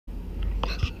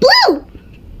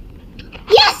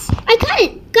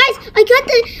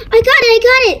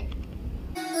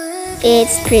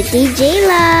It's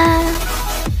Prettyjaela.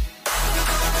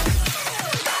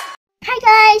 Hi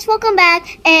guys, welcome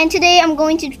back. And today I'm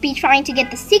going to be trying to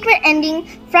get the secret ending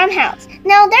from House.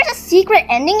 Now there's a secret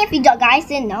ending if you guys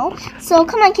didn't know. So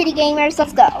come on, kitty gamers,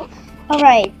 let's go.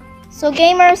 Alright, so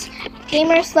gamers,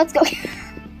 let's go. Is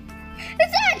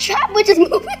that a trap which is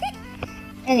moving?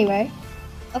 Anyway,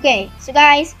 okay, so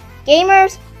guys,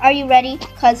 gamers, are you ready?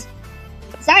 Cause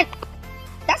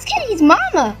that's Kitty's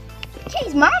mama.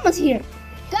 Kitty's mama's here.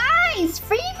 Guys,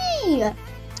 free me!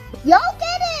 Y'all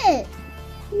get it!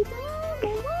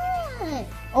 What?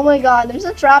 Oh my god, there's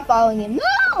a trap following him.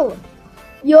 No!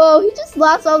 Yo, he just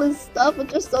lost all his stuff,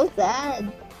 which is so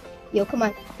sad. Yo, come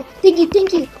on. Thank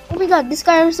you. Oh my god, this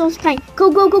guy is so kind.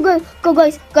 Go,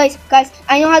 guys.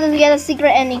 I know how to get a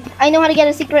secret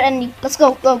ending. Let's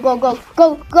go.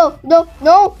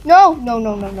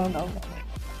 No.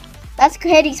 That's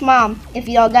Kitty's mom, if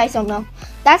y'all guys don't know.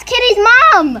 That's Kitty's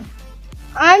mom!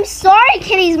 I'm sorry,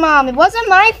 Kitty's mom. It wasn't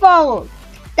my fault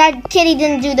that Kitty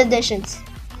didn't do the dishes.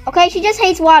 Okay, she just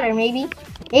hates water, maybe.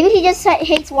 Maybe he just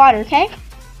hates water, okay?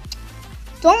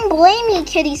 Don't blame me,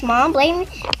 Kitty's mom. Blame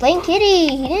Kitty.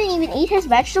 He didn't even eat his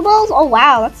vegetables? Oh,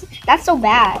 wow. That's so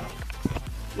bad.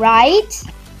 Right?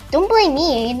 Don't blame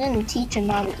me. I didn't teach him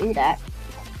how to do that.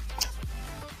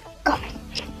 God.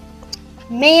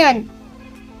 Man.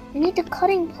 I need the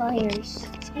cutting pliers.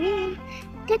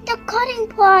 Get the cutting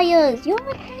pliers. You're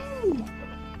a thing.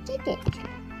 Take it.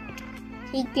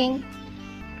 Taking.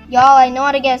 Y'all, I know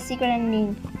how to get a secret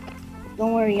ending.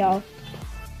 Don't worry, y'all.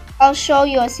 I'll show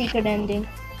you a secret ending.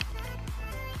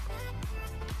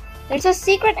 There's a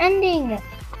secret ending.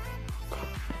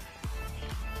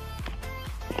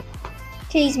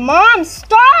 Kitty's mom,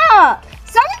 stop!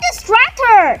 Someone distract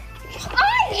her!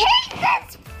 I hate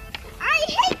this!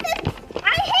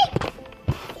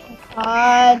 Oh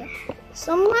God.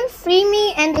 Someone free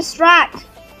me and distract.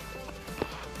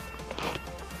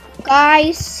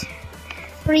 Guys,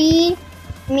 free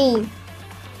me.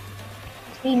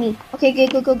 Okay,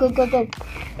 go.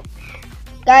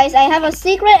 Guys, I have a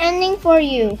secret ending for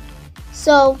you.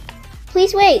 So,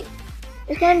 please wait.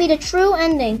 It's gonna be the true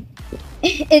ending.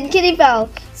 And Kitty fell,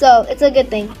 so it's a good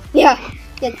thing. Yeah,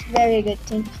 it's very good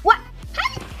thing. What?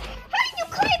 How did you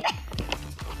climb that?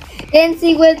 And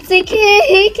sequence,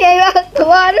 Kitty came out the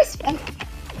water spout.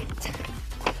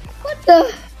 What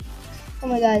the? Oh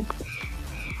my god.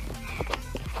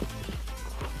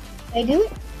 Did I do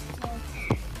it?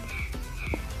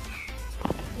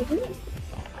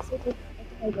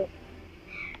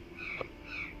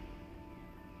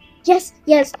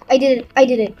 Yes, I did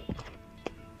it.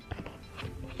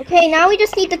 Okay, now we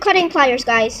just need the cutting pliers,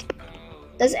 guys.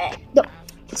 No,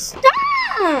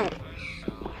 stop!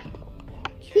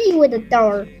 Hit you with the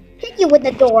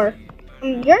door.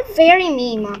 You're very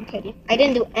mean, Mom Kitty. I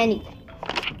didn't do anything.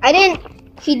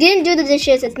 He didn't do the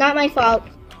dishes. It's not my fault.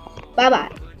 Bye-bye.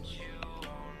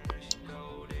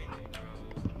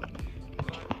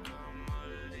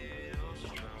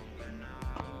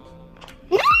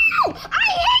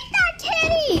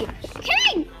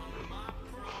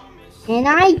 Can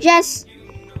I just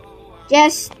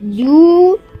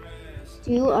do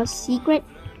a secret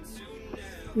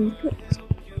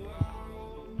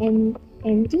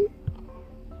ending?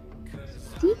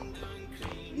 See?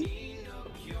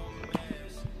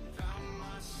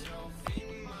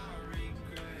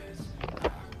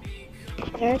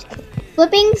 There's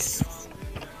flipping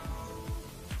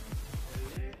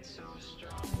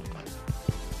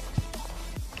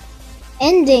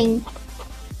ending.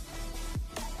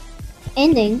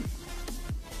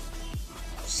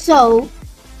 So,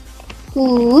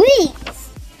 please,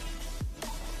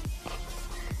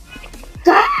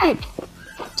 God,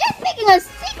 just making a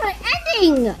secret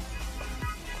ending.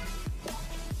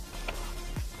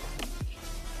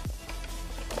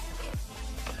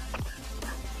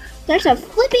 There's a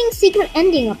flipping secret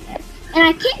ending up there, and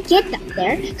I can't get up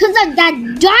there because of that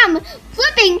dumb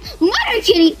flipping mother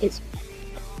kitty is.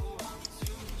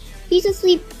 He's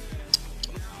asleep.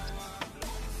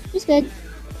 She's good.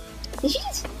 She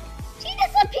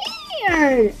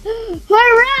disappeared!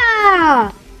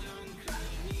 Hurrah!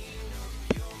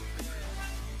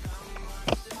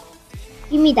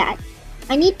 Give me that.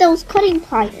 I need those cutting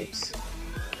pliers.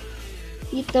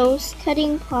 Okay,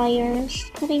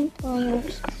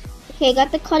 I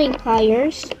got the cutting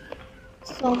pliers.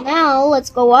 So now let's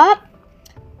go up,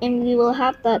 and we will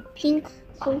have that pink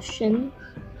potion,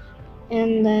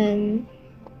 and then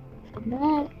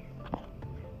that.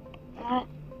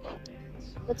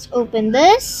 Let's open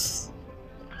this.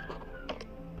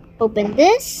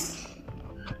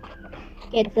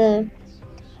 Get the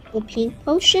pink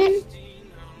potion.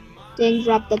 Then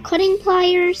drop the cutting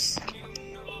pliers.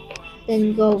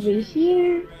 Then go over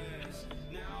here.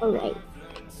 Alright.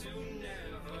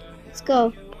 Let's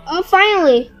go. Oh,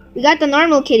 finally! We got the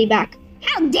normal kitty back.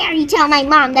 How dare you tell my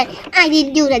mom that I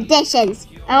didn't do the dishes?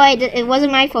 Oh, it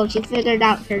wasn't my fault. She figured it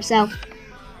out herself.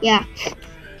 Yeah.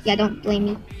 Yeah, don't blame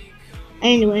me. I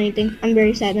didn't do anything. I'm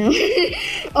very sad now.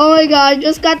 Oh my god, I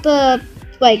just got the,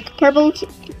 like, purple,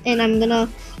 and I'm gonna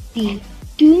be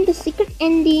doing the secret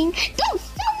ending. No,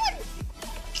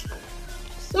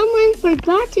 someone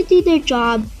forgot to do their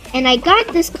job, and I got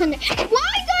this Why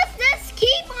does this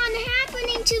keep on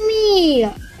happening to me?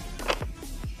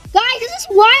 Guys, this is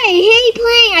why I hate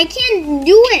playing. I can't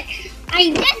do it.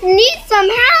 I just need some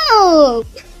help.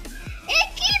 It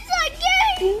keeps on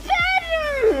getting better.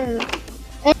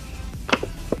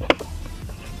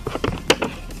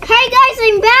 Hi guys,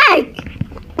 I'm back.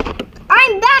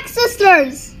 I'm back,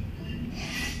 sisters.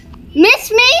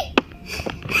 Miss me?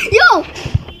 Yo,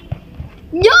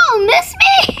 miss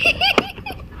me?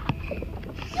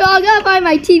 Yo, I gotta find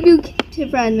my T-Book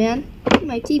friend, man.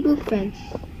 My T-Book friend.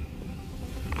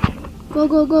 Go,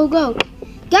 go, go, go.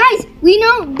 Guys, we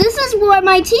know this is where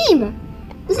my team.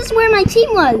 This is where my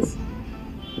team was.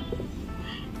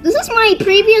 This is my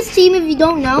previous team, if you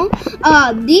don't know.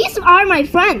 These are my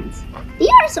friends.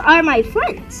 These are my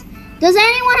friends. Does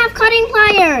anyone have cutting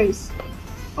pliers?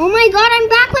 Oh my god, I'm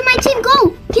back with my team.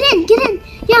 Go! Get in, get in.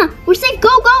 Yeah, we're safe.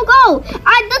 Go, go, go.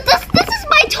 This is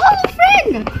my total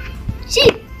friend. He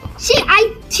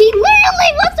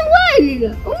literally was the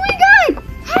one. Oh my god.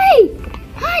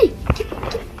 Hi.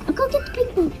 Go get the pink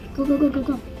ball. Go, go, go, go,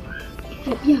 go.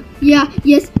 Yeah,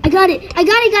 yes. I got it,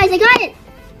 guys. I got it.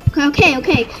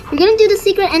 Okay. We're gonna do the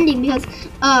secret ending because,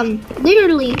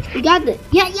 literally, we got this.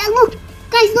 Yeah, look.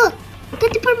 Guys, look. I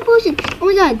got the purple potion. Oh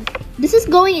my god. This is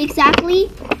going exactly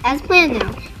as planned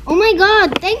now. Oh my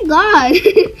god, thank god.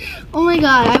 Oh my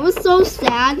god, I was so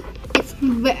sad.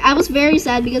 I was very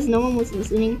sad because no one was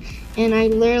listening. And I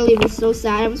literally was so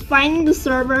sad. I was finding a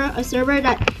server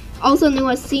that also knew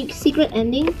a secret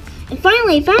ending. And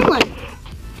finally, I found one.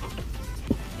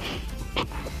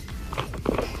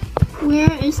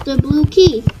 Where is the blue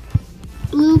key?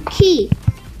 Blue key.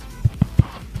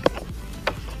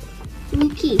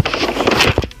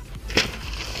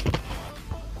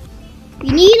 We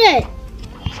need it.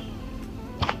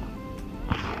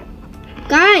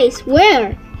 Guys,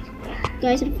 where?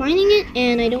 Guys, I'm finding it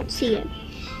and I don't see it.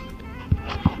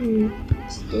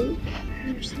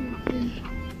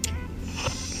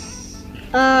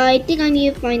 I think I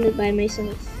need to find it by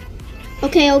myself.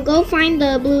 Okay, I'll go find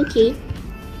the blue key.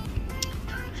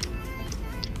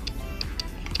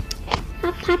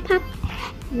 Hop.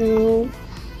 No,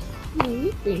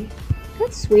 nothing.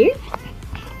 That's weird.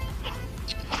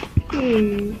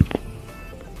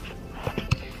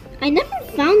 I never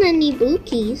found any blue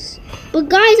keys. But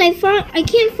guys, I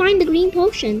can't find the green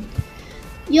potion.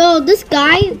 Yo, this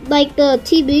guy, like the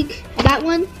T-Big, that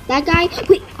guy.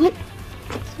 Wait, what?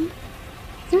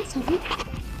 Is that something?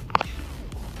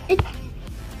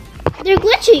 They're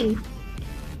glitching.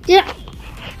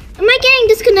 Am I getting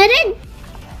disconnected?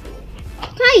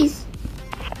 Guys.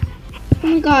 Oh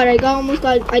my god, I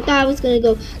thought I was gonna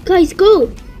go. Guys,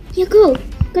 go. Yeah, go.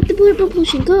 Got the purple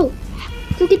potion, go.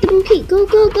 Go get the blue key, go.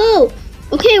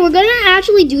 Okay, we're gonna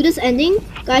actually do this ending.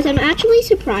 Guys, I'm actually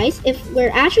surprised. If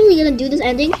we're actually gonna do this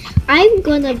ending, I'm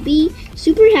gonna be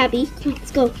super happy. Come on,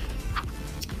 let's go.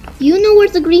 Do you know where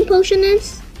the green potion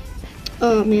is?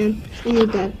 Oh man, we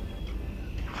need that.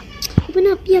 Open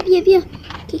up, yeah. Okay.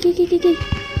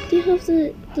 Do you have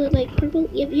the like purple?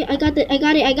 Yeah, I got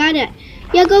it.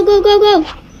 Yeah, go.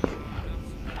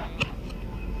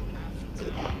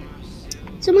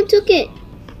 Someone took it.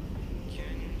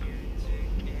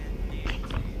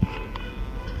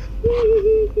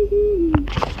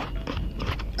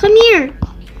 Come here.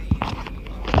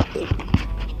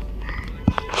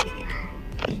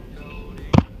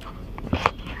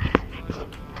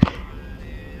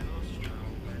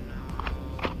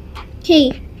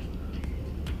 Okay.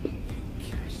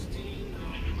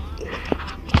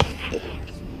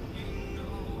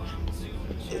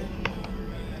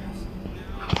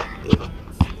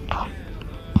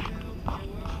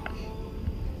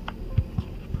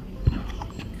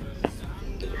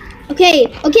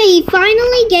 Okay, he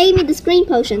finally gave me the green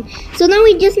potion. So now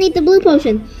we just need the blue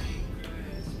potion.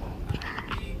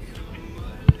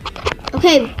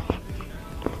 Okay.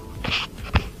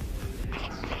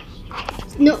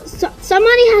 No,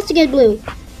 somebody has to get blue.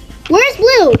 Where's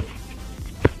blue?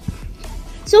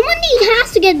 Somebody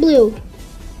has to get blue.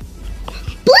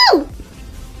 Blue!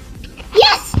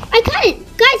 Yes! I got it!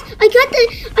 Guys, I got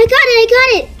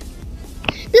it!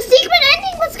 The secret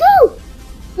ending, let's go!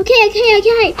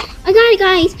 I got it,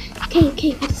 guys.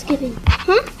 Okay, what is giving?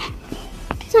 Huh?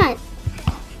 What's that?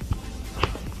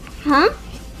 Huh?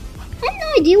 I have no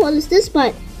idea what is this,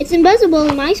 but it's invisible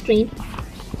in my screen.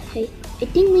 Okay, I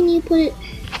think we need to put it.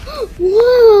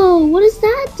 Whoa! What does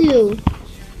that do?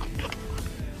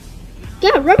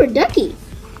 Got a rubber ducky.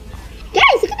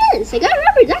 Guys, look at this. I got a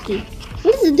rubber ducky.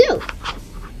 What does it do?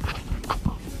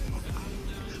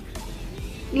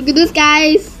 Look at this,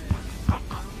 guys.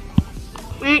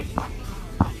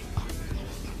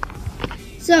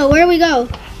 So, where do we go?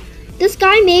 This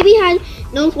guy maybe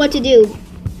knows what to do.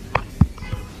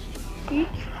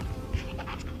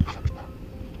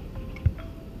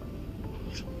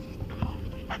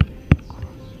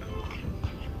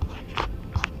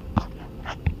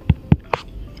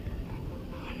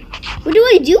 What do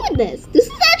I do with this? This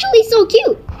is actually so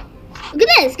cute. Look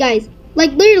at this, guys.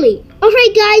 Like, literally.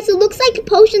 Alright, guys, it looks like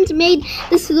Potions made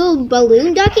this little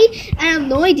balloon ducky. I have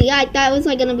no idea. I thought it was,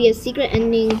 like, gonna be a secret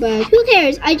ending, but who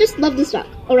cares? I just love this duck,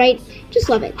 alright? Just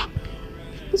love it.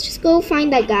 Let's just go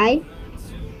find that guy.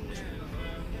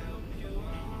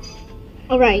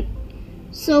 Alright.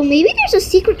 So, maybe there's a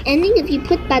secret ending if you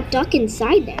put that duck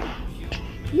inside there.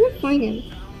 I'm gonna find him.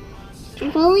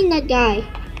 I'm following that guy.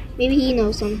 Maybe he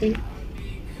knows something.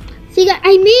 See,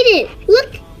 I made it!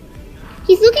 Look!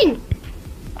 He's looking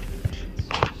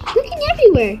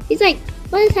everywhere. He's like,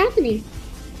 what is happening?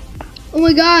 Oh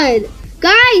my god.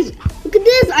 Guys, look at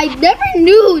this. I never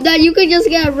knew that you could just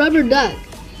get a rubber duck.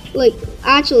 Like,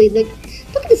 actually, look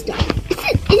at this duck.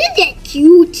 Isn't that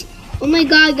cute? Oh my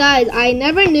god, guys. I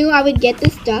never knew I would get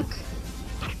this duck.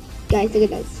 Guys, look at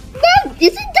this. No,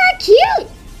 isn't that cute?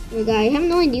 Oh my god, I have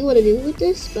no idea what to do with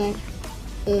this, but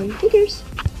who cares?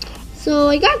 So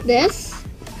I got this,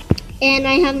 and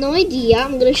I have no idea.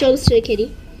 I'm gonna show this to the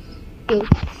kitty.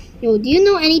 Yo, do you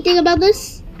know anything about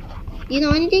this? Do you know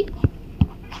anything?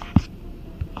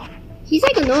 He's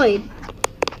like annoyed.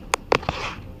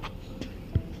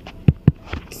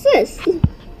 What's this?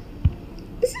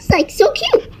 This is like so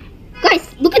cute.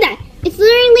 Guys, look at that. It's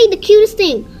literally the cutest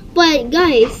thing. But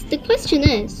guys, the question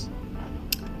is,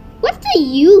 what's the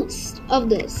use of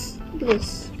this? Look at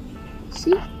this.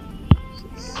 See?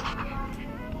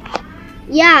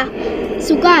 Yeah.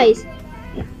 So guys,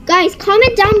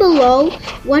 comment down below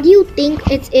what do you think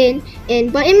it's in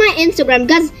but in my Instagram,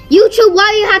 because YouTube,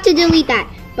 why you have to delete that?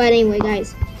 But anyway,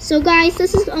 guys, so guys,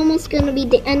 this is almost gonna be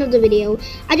the end of the video.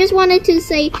 I just wanted to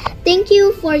say thank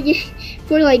you for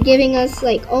like giving us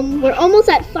like we're almost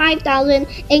at 5,000.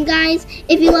 And guys,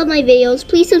 if you love my videos,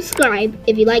 please subscribe.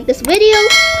 If you like this video,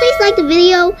 please like the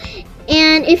video,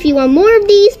 and if you want more of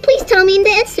these, please tell me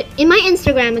in my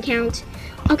Instagram account.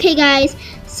 Okay, guys,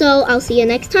 so I'll see you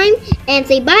next time, and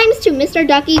say bye to Mr.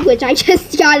 Ducky, which I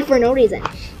just got for no reason.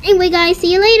 Anyway, guys,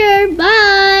 see you later.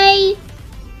 Bye.